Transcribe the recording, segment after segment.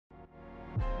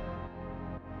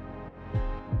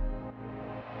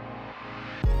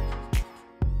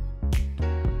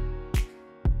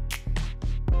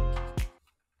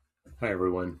Hi,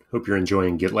 everyone. Hope you're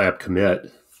enjoying GitLab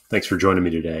Commit. Thanks for joining me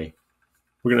today.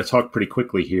 We're going to talk pretty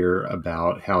quickly here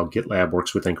about how GitLab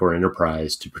works with Anchore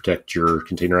Enterprise to protect your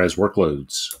containerized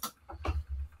workloads.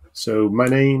 So my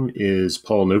name is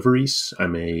Paul Novarese.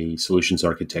 I'm a solutions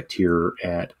architect here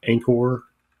at Anchore.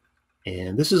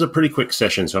 And this is a pretty quick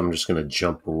session, so I'm just going to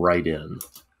jump right in.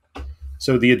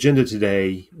 So the agenda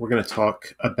today, we're going to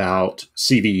talk about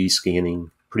CVE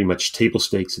scanning, pretty much table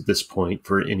stakes at this point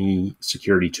for any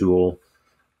security tool,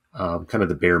 kind of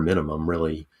the bare minimum,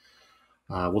 really.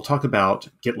 We'll talk about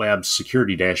GitLab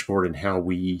Security Dashboard and how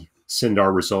we send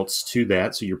our results to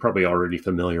that. So you're probably already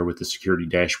familiar with the security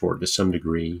dashboard to some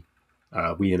degree.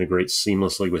 We integrate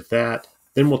seamlessly with that.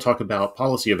 Then we'll talk about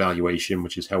policy evaluation,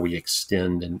 which is how we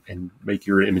extend and make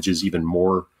your images even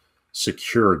more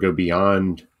secure, go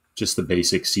beyond just the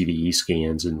basic CVE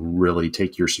scans and really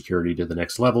take your security to the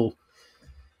next level.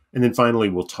 And then finally,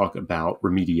 we'll talk about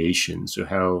remediation. So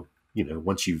how,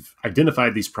 once you've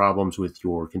identified these problems with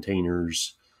your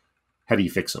containers, how do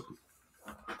you fix them?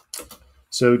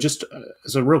 So just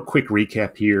as a real quick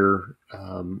recap here,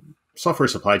 software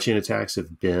supply chain attacks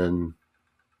have been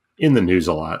in the news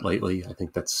a lot lately. I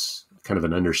think that's kind of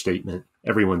an understatement.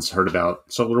 Everyone's heard about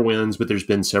SolarWinds, but there's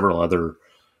been several other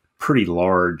pretty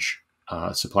large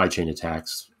supply chain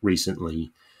attacks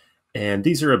recently. And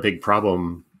these are a big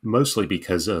problem, mostly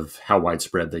because of how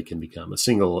widespread they can become. A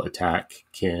single attack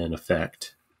can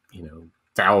affect,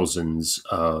 thousands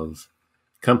of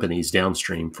companies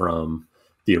downstream from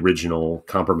the original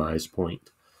compromise point.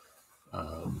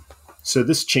 So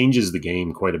this changes the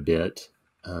game quite a bit.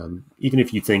 Even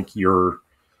if you think your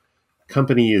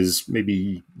company is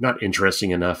maybe not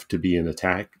interesting enough to be an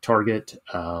attack target,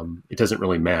 it doesn't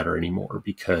really matter anymore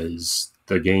because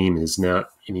the game is not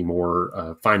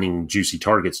anymore finding juicy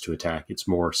targets to attack. It's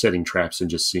more setting traps and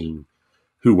just seeing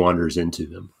who wanders into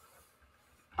them.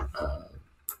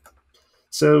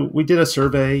 So we did a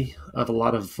survey of a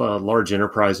lot of large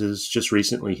enterprises just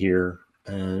recently here.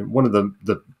 And one of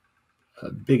the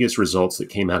biggest results that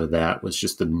came out of that was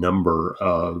just the number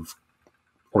of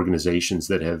organizations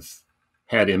that have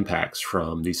had impacts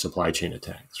from these supply chain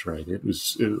attacks, right? It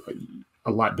was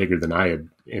a lot bigger than I had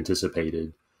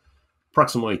anticipated.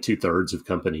 Approximately 2/3 of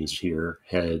companies here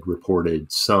had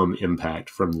reported some impact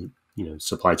from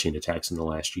supply chain attacks in the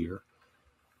last year.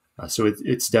 So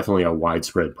it's definitely a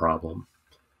widespread problem.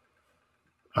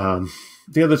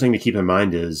 The other thing to keep in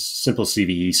mind is simple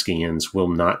CVE scans will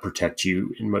not protect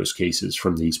you in most cases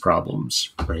from these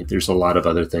problems, right? There's a lot of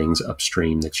other things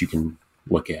upstream that you can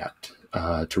look at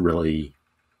to really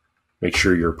make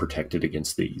sure you're protected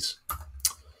against these.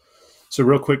 So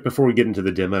real quick, before we get into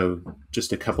the demo,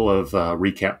 just a couple of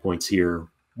recap points here.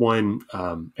 One,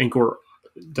 Anchore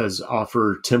does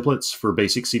offer templates for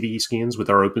basic CVE scans with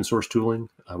our open source tooling.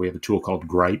 We have a tool called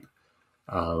Gripe.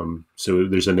 So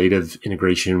there's a native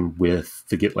integration with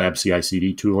the GitLab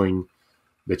CI/CD tooling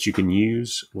that you can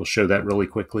use. We'll show that really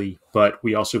quickly. But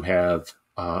we also have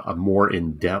a more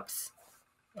in-depth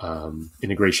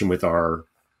integration with our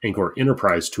Anchore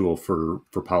Enterprise tool for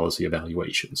policy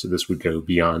evaluation. So this would go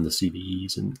beyond the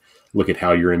CVEs and look at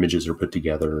how your images are put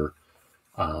together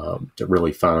to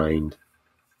really find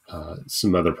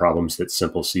some other problems that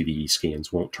simple CVE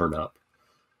scans won't turn up.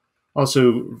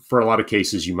 Also, for a lot of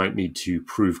cases, you might need to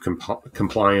prove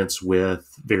compliance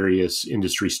with various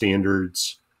industry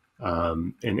standards,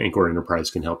 and Anchore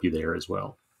Enterprise can help you there as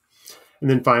well. And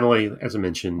then finally, as I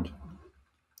mentioned,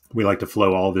 we like to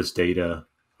flow all this data,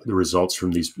 the results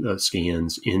from these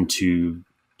scans, into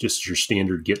just your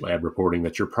standard GitLab reporting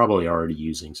that you're probably already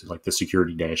using. So like the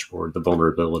security dashboard, the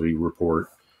vulnerability report,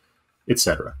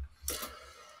 etc.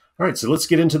 All right, so let's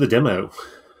get into the demo.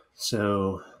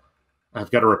 So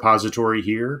I've got a repository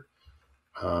here.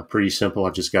 Pretty simple.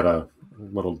 I've just got a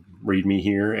little README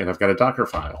here, and I've got a Docker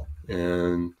file.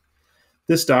 And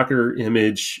this Docker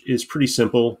image is pretty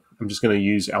simple. I'm just going to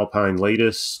use Alpine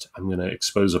latest. I'm going to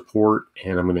expose a port,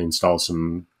 and I'm going to install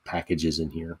some packages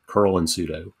in here, curl and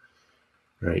sudo.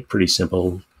 Right, pretty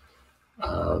simple.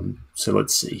 So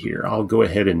let's see here. I'll go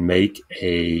ahead and make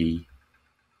a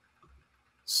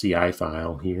CI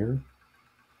file here.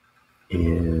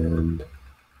 And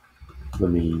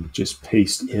let me just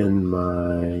paste in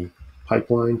my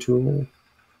pipeline tool.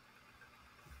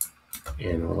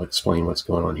 And I'll explain what's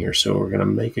going on here. So we're going to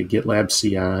make a GitLab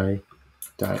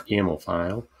CI.yaml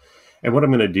file. And what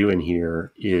I'm going to do in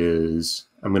here is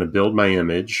I'm going to build my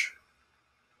image.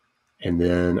 And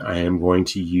then I am going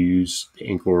to use the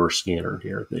Anchore scanner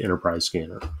here, the enterprise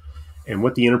scanner. And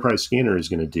what the enterprise scanner is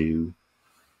going to do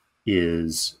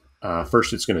is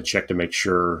first it's going to check to make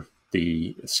sure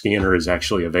the scanner is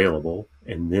actually available.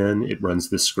 And then it runs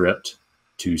the script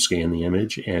to scan the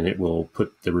image, and it will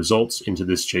put the results into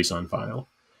this JSON file.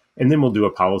 And then we'll do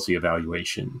a policy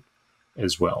evaluation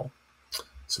as well.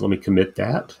 So let me commit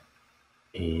that,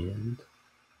 and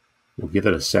we'll give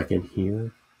it a second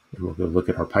here, and we'll go look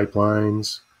at our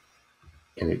pipelines,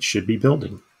 and it should be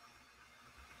building.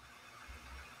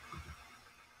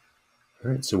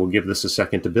 All right, so we'll give this a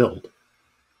second to build.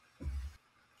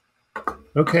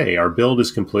 Okay, our build is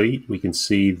complete. We can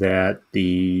see that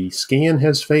the scan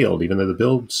has failed, even though the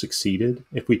build succeeded.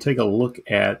 If we take a look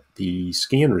at the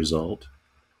scan result,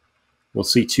 we'll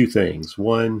see two things.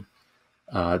 One,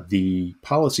 the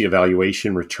policy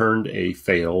evaluation returned a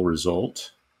fail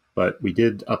result, but we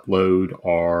did upload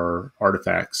our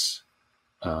artifacts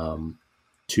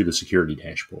to the security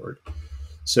dashboard.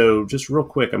 So just real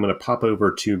quick, I'm going to pop over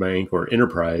to my Anchore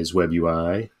Enterprise web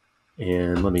UI,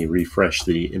 and let me refresh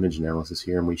the image analysis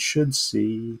here, and we should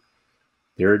see,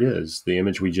 there it is, the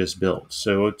image we just built.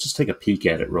 So let's just take a peek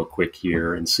at it real quick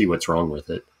here and see what's wrong with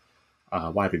it.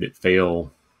 Why did it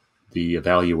fail the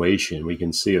evaluation? We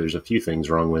can see there's a few things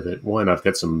wrong with it. One, I've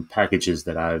got some packages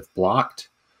that I've blocked.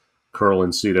 Curl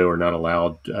and sudo are not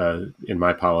allowed in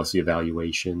my policy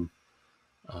evaluation.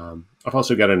 I've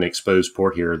also got an exposed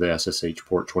port here, the SSH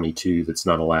port 22, that's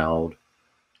not allowed.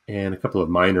 And a couple of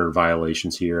minor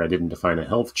violations here. I didn't define a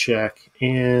health check,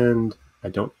 and I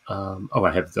don't,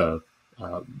 I have the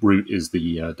root is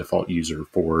the default user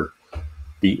for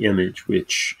the image,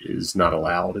 which is not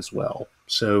allowed as well.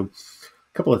 So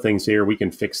a couple of things here. We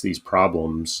can fix these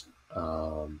problems.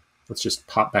 Let's just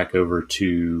pop back over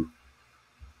to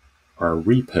our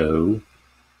repo,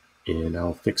 and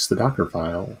I'll fix the Docker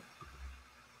file.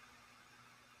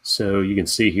 So you can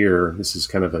see here, this is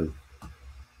kind of a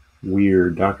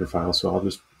weird Docker file, so I'll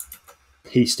just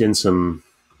paste in some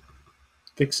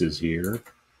fixes here.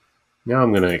 Now I'm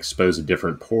going to expose a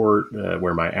different port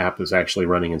where my app is actually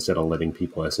running instead of letting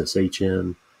people SSH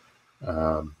in.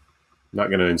 Not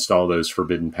going to install those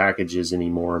forbidden packages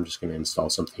anymore. I'm just going to install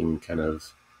something kind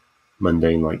of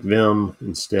mundane like Vim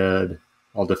instead.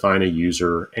 I'll define a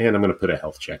user, and I'm going to put a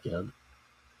health check in.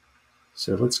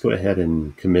 So let's go ahead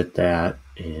and commit that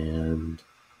and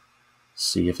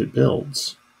see if it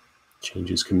builds.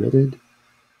 Changes committed,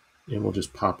 and we'll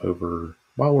just pop over.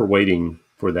 While we're waiting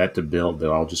for that to build,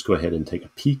 though, I'll just go ahead and take a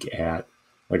peek at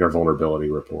like our vulnerability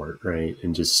report, right?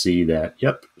 And just see that,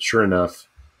 yep, sure enough,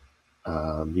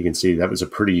 you can see that was a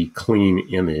pretty clean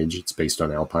image. It's based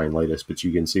on Alpine latest, but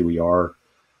you can see we are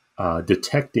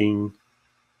detecting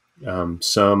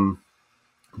some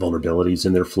vulnerabilities,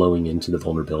 and they're flowing into the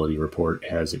vulnerability report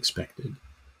as expected.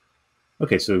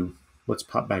 Okay, so let's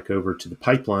pop back over to the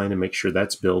pipeline and make sure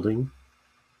that's building.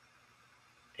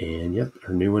 And yep,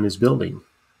 our new one is building.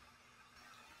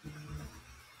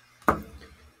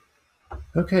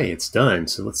 Okay, it's done.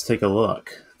 So let's take a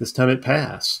look. This time it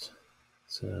passed.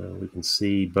 So we can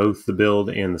see both the build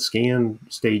and the scan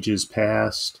stages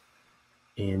passed.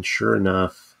 And sure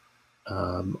enough,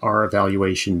 our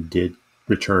evaluation did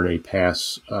return a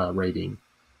pass rating.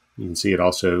 You can see it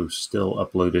also still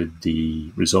uploaded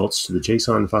the results to the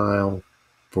JSON file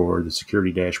for the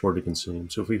security dashboard to consume.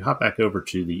 So if we hop back over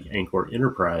to the Anchore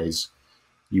Enterprise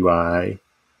UI,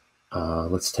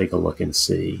 let's take a look and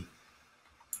see.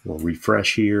 We'll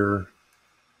refresh here,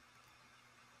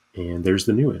 and there's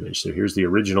the new image. So here's the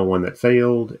original one that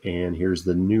failed, and here's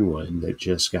the new one that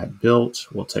just got built.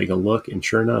 We'll take a look, and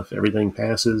sure enough, everything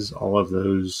passes. All of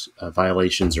those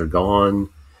violations are gone,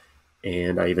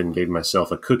 and I even gave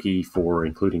myself a cookie for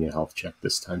including a health check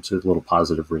this time, so a little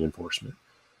positive reinforcement.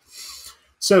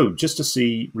 So just to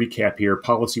recap here,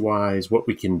 policy-wise, what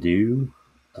we can do,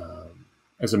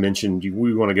 as I mentioned,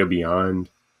 we want to go beyond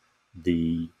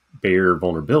the bare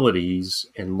vulnerabilities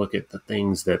and look at the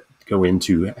things that go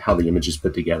into how the image is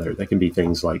put together. That can be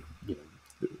things like,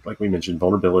 like we mentioned,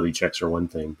 vulnerability checks are one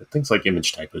thing, but things like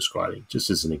image typosquatting, just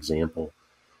as an example.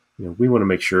 We want to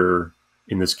make sure,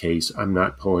 in this case, I'm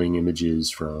not pulling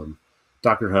images from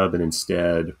Docker Hub, and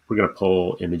instead we're going to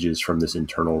pull images from this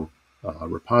internal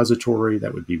repository.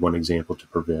 That would be one example to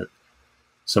prevent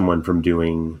someone from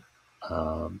doing,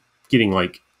 getting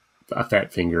like a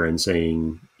fat finger and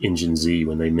saying engine Z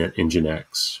when they meant engine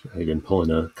X, right? And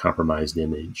pulling a compromised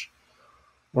image.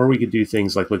 Or we could do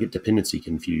things like look at dependency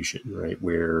confusion, right?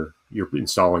 Where you're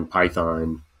installing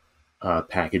Python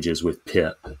packages with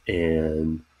pip,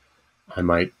 and I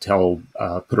might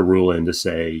put a rule in to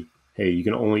say, hey,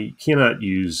 you cannot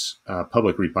use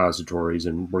public repositories,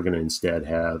 and we're going to instead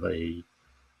have a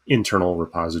internal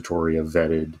repository of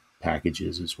vetted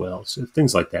packages as well. So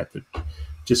things like that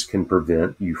just can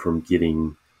prevent you from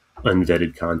getting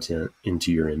unvetted content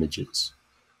into your images.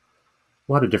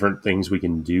 A lot of different things we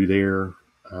can do there.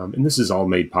 And this is all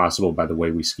made possible by the way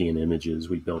we scan images.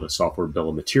 We build a software bill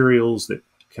of materials that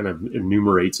kind of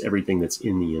enumerates everything that's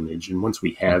in the image. And once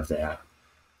we have that,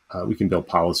 we can build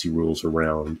policy rules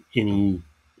around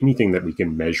anything that we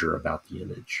can measure about the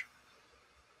image.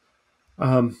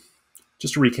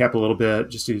 Just to recap a little bit,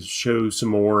 just to show some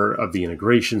more of the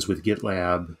integrations with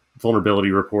GitLab.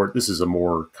 Vulnerability report, this is a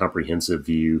more comprehensive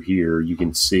view here. You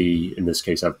can see, in this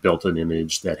case, I've built an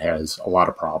image that has a lot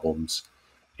of problems.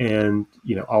 And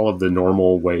all of the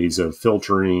normal ways of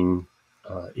filtering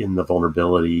in the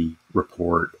vulnerability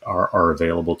report are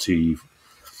available to you.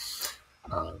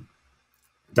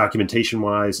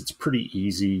 Documentation-wise, it's pretty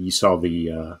easy. You saw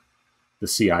the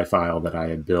CI file that I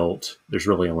had built. There's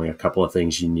really only a couple of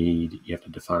things you need. You have to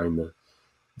define the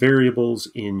variables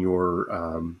in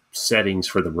your settings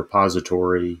for the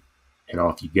repository, and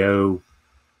off you go.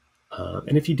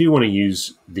 And if you do want to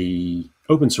use the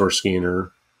open source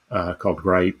scanner called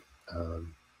Gripe,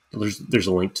 there's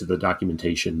a link to the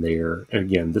documentation there. And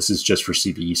again, this is just for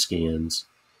CVE scans.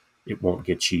 It won't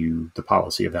get you the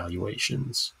policy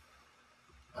evaluations.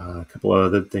 A couple of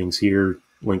other things here,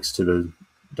 links to the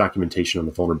documentation on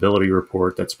the vulnerability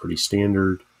report, that's pretty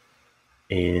standard,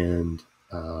 and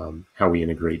how we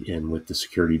integrate in with the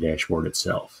security dashboard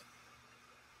itself.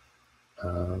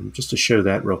 Just to show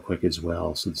that real quick as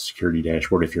well. So the security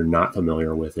dashboard, if you're not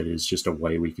familiar with it, is just a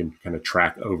way we can kind of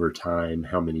track over time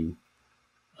how many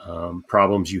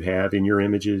problems you have in your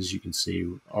images. You can see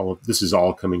all of this is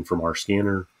all coming from our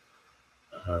scanner,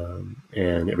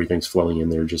 and everything's flowing in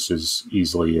there just as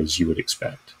easily as you would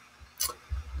expect.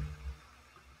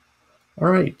 All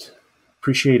right.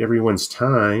 Appreciate everyone's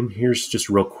time. Here's just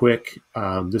real quick.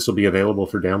 This will be available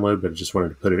for download, but I just wanted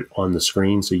to put it on the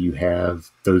screen so you have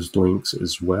those links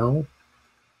as well.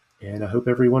 And I hope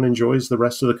everyone enjoys the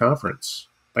rest of the conference.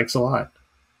 Thanks a lot.